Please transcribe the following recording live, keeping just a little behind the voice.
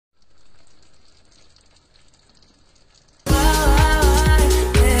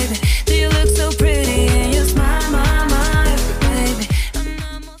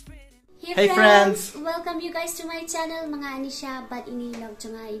Hey friends! Welcome you guys to my channel, mga Anisha, but ini log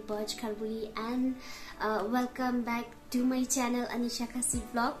nga iboj karbuli and welcome back to my channel, Anisha Khasi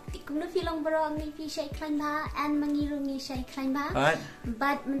vlog. Kung na filong baro ang nipi siya iklan ba and mangirong ni siya iklan ba.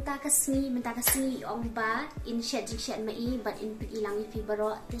 But Mynta Khasi ong ba in Shet mai but in ilang ipi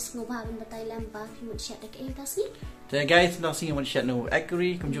baro tes ngobahan ba tayo lang ba kimod Shet kay Khasi. So guys, no sing one Shet no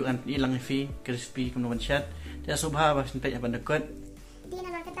accurate kum juan ilang ipi crispy kum no one Shet. Dia subha ba sinta apa dekot. Di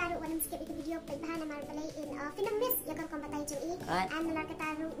nalar kataru walang skip itu video play bahan naman pala in film miss yakan kompatay jung i and nalar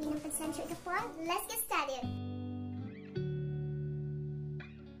kataru minum pensensyo ito po. Let's get started.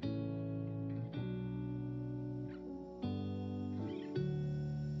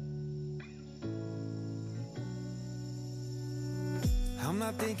 I'm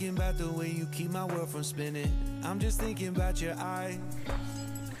not thinking about the way you keep my world from spinning. I'm just thinking about your eyes.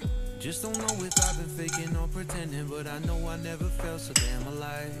 Just don't know if I've been faking or pretending, but I know I never felt so damn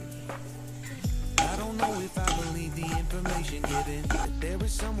alive. I don't know if I believe the information given, that there is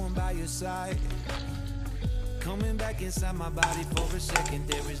someone by your side. Coming back inside my body for a second,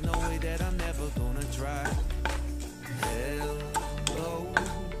 there is no way that I'm never gonna try. Hello,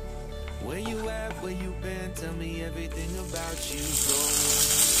 where you at, where you been, tell me everything about you, go.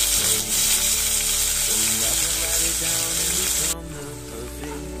 So I can write it down and become the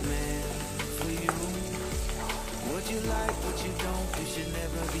perfect man for you. What you like, what you don't, you should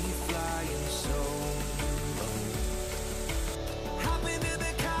never be flying so low. Hop into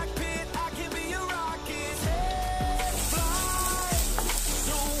the cockpit, I can be a rocket. Hey, fly.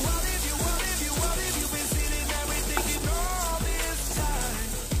 So what if you been sitting there and thinking all this time?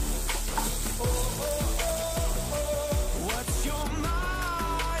 What's your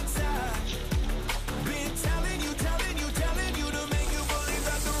mindset? Been telling you to make you believe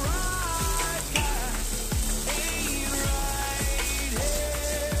that the right guy ain't right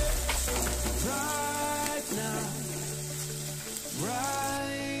here, right now,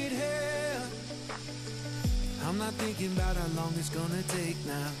 right here. I'm not thinking about how long it's gonna take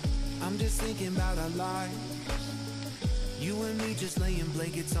now. I'm just thinking about our lives. You and me just laying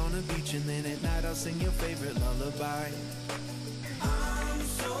blankets on the beach, and then at night I'll sing your favorite lullaby. I'm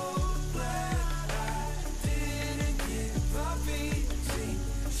so glad I didn't give up easy,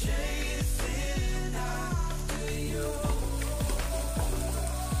 chasing after you.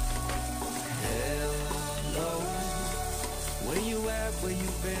 Hello, where you at, where you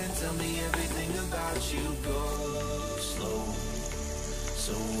been, tell me everything about you, go slow.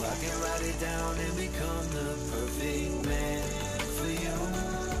 So I can write it down and become the perfect man for you.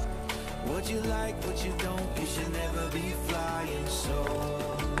 What you like, what you don't, you should never be flying so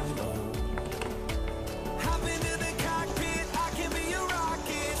low. Hop into the cockpit, I can be a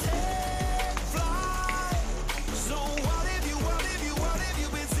rocket. Hey, fly. So what if you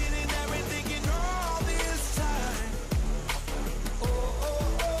been sitting there and thinking all this time?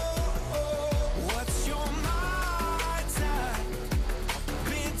 What's your mindset?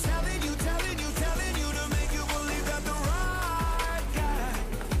 Been telling you to make you believe that the right guy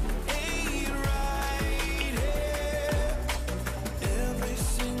ain't right here. Every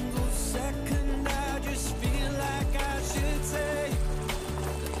single second I just feel like I should say,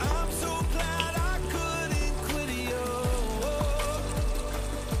 I'm so glad I couldn't quit you.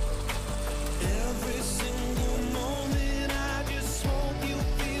 Every single moment I just hope you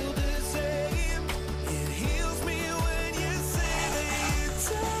feel the same. It heals me when you say that it's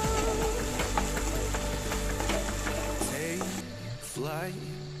take flight.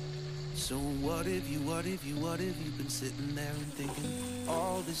 So what if you've been sitting there and thinking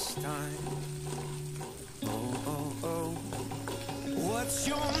all this time? Oh, what's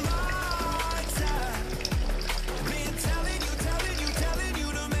your mindset? Been telling you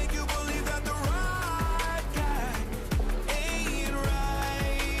to make you believe that the right guy ain't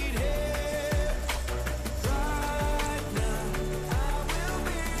right here, right now. I will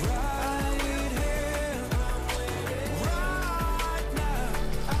be right here, right now.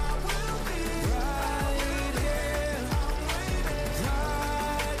 I will be right here, right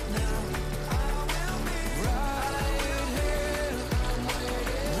now. I will be right here,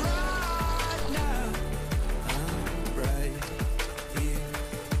 right now. I'm right here.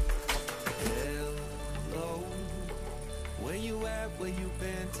 Hello, where you at, where you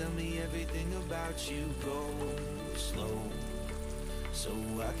been, tell me everything about you, go slow. So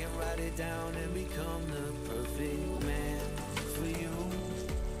I can write it down and become the perfect man for you.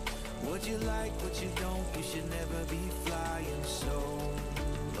 What you like, what you don't, you should never be flying so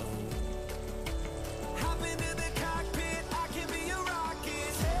low. Hop into the cockpit, I can be a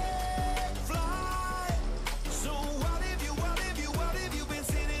rocket. Hey, fly. So what if you been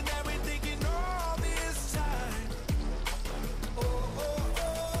sitting there and thinking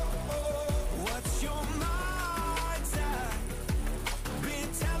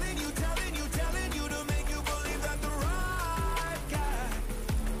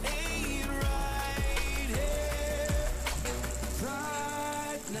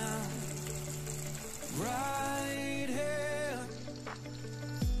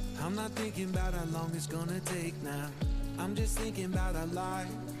not thinking about how long it's gonna take now. I'm just thinking about our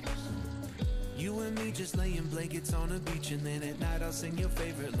lives. You and me just laying blankets on a beach, and then at night I'll sing your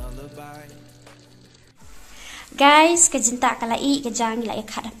favorite lullaby. Guys, kecinta kalai kejang gila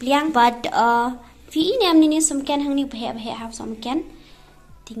kat apliang, but vi ini am ni sumken hang ni bahaya house sumken.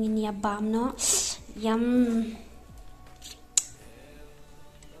 Tingin ni abam no. Yum.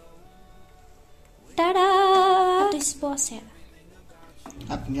 Tada! Apa tu bos ya?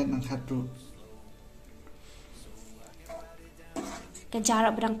 Apa niat nang satu?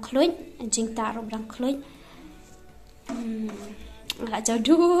 Kejarab berang kluit, anjing taruh berang kluit. Agak jauh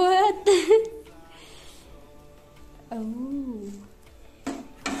duit. Oh.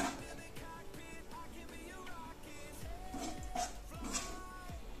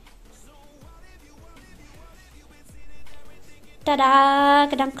 Tada,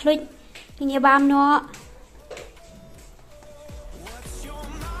 kedang kluit. Ini abam no.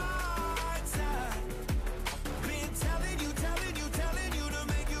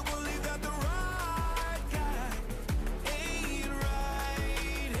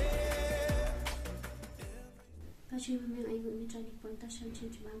 Baju memang ayu mitra ni pun tak sangsi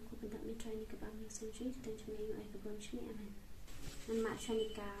cuma aku pendak mitra ni ke bang sangsi dan cuma ayu ayu ke bang sini aman. Mak sani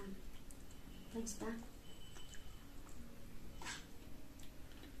ka. Basta.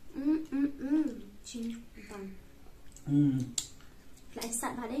 Chin bang. Lại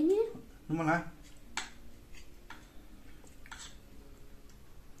sạch vào đây nhé. Đúng không nào?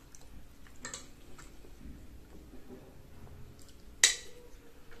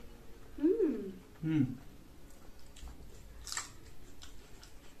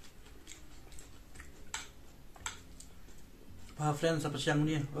 Pa friends apa siang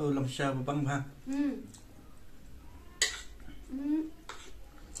ni? Oh, lam siya babang pa.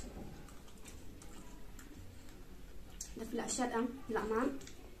 Dah pula syat ang, pula mam.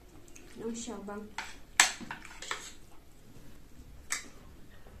 Yang siya bang.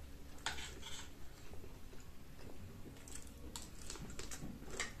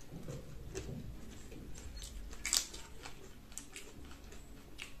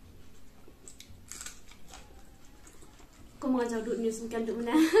 Kau mau jauh duduk ni sungkan duduk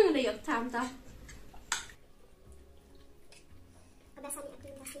mana? Dah yak tam tau. Kebiasaan ni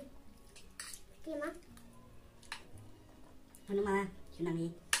aplikasi. Terima. Ano ma? Tsunami.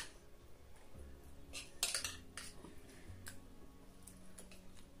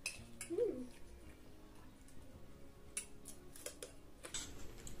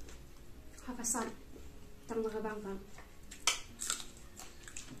 Hafasan. Tang mga bang bang.